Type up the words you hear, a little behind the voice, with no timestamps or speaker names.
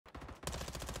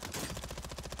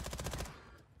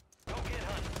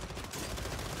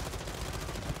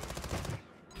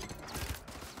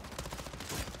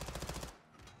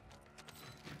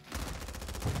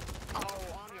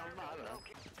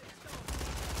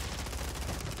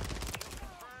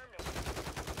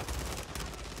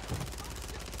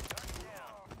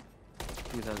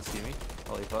He doesn't see me.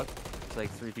 Holy fuck. It's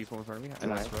like 3 people in front of me. I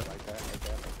Nice. swear. Like that.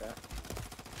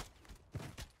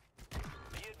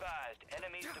 Be advised,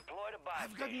 enemies deployed a buy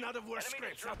I've got station. another worse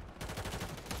scrapes.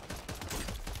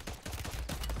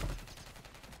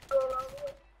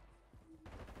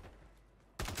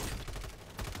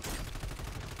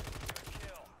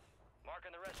 Kill.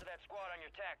 Marking the rest of that squad on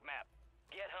your tac map.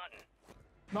 Get hunting.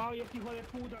 No, y este hijo de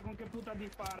puta, con qué puta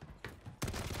dispara.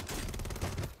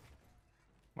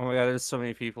 Oh my god, there's so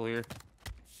many people here.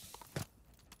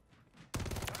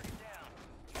 Target down.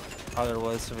 Oh, there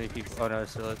was so many people. Oh no, I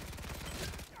still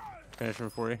finish him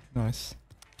for you. Nice.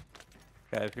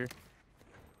 Guy up here.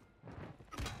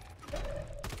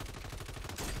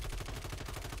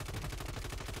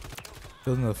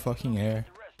 Killed in the fucking air.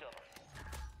 The rest of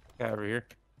them. Guy over here.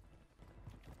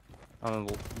 I'm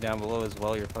down below as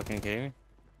well. You're fucking kidding me?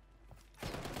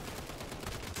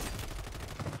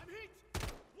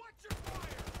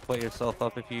 Put yourself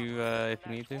up if you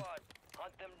need to.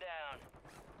 Hunt them down.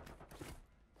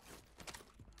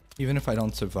 Even if I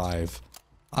don't survive,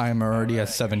 I'm already at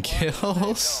 7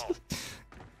 kills.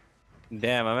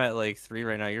 Damn, I'm at like 3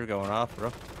 right now. You're going off,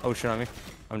 bro. Oh shit on me.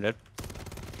 I'm dead.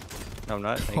 No, I'm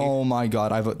not. Thank you. Oh my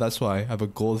god, that's why I have a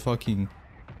gold fucking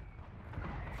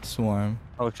swarm.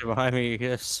 Oh shit behind me.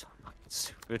 Yes.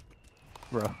 Stupid,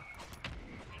 bro.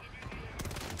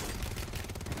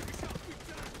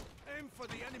 Aim for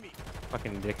the enemy.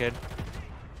 Fucking dickhead.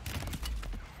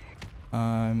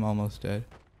 I'm almost dead.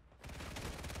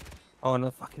 Oh,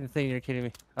 no fucking thing. You're kidding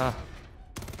me. Ah.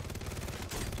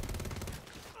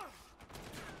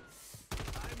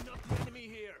 I'm not the enemy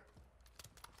here.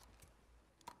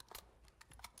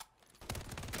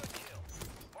 Good kill.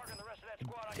 Marking the rest of that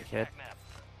squad on your Dickhead. tac map.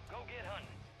 Go get hunting.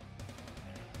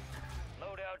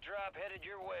 Loadout drop headed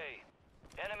your way.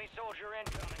 Enemy soldier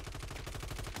incoming.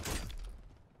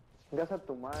 Gas a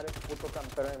tu madre, puto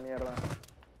campero de mierda.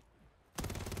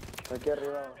 Aquí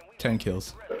arriba. 10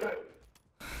 kills.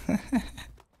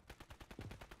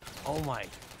 Oh my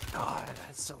god,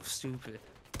 that's so stupid.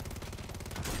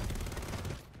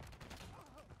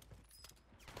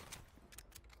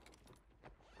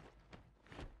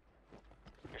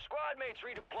 Your squad mates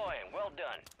redeploying. Well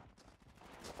done.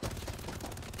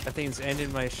 That thing's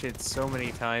ended my shit so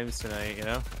many times tonight, you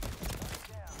know?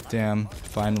 Damn,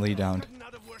 finally downed.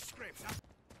 Another worse scrapes.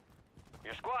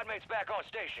 Your squad mates back on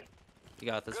station. You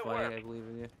got this Good way, work. I believe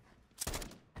in you.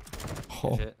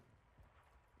 Oh, Shit.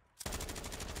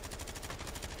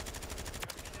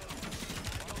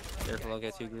 Careful, I'll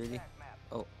get too greedy.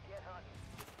 Oh. Get hunting.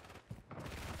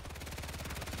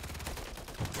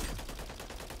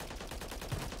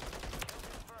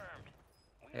 Confirmed.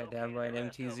 We Got down by an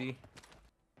located the rest of MTZ. them.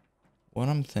 what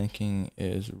I'm thinking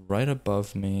is right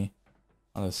above me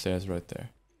on the stairs right there.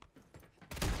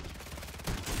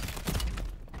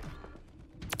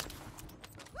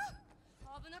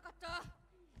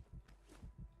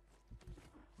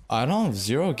 I don't have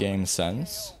 0 game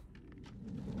sense.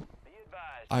 Be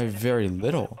advised, I have very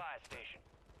little, buy station.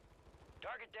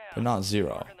 Target down. but not 0.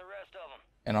 Marking the rest of them.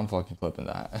 And I'm fucking clipping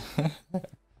that.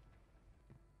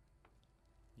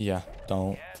 Yeah,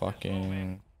 don't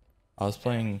fucking. I was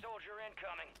playing. Soldier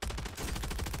incoming.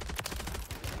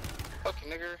 Fucking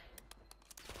nigger.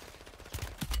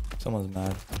 Someone's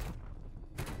mad.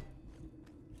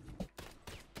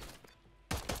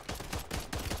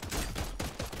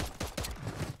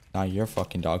 Nah, you're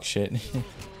fucking dog shit.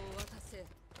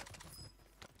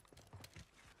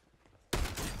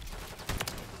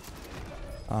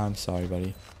 I'm sorry,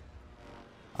 buddy.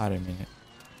 I didn't mean it.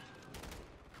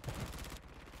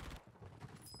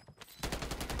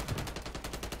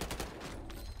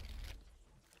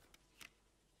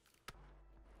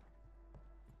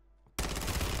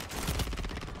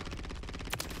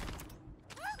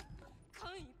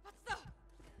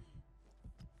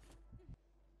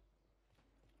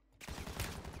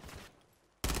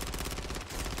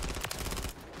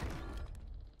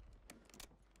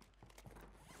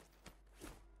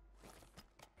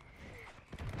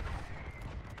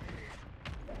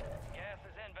 Gas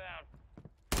is inbound.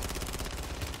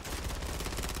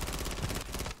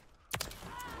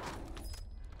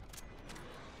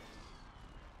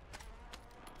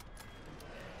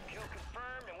 Kill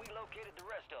confirmed, and we located the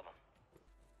rest of them.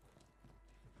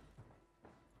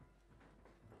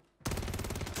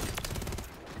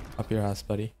 Up your ass,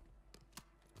 buddy.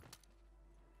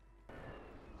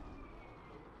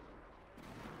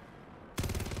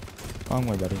 Wrong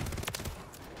way, buddy.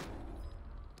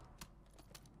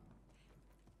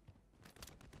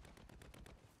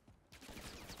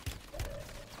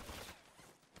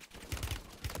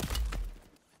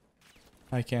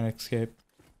 I can't escape.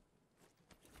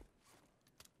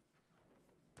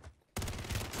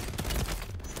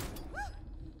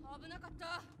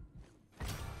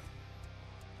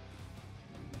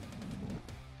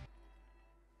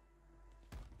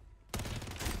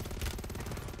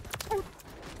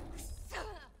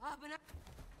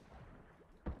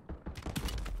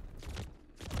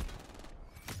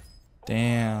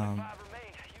 Damn. 5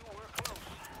 remain. You were close.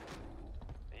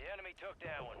 The enemy took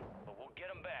that one, but we'll get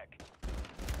them back.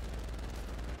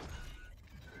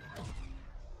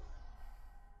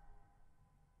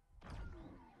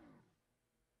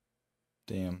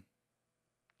 Damn.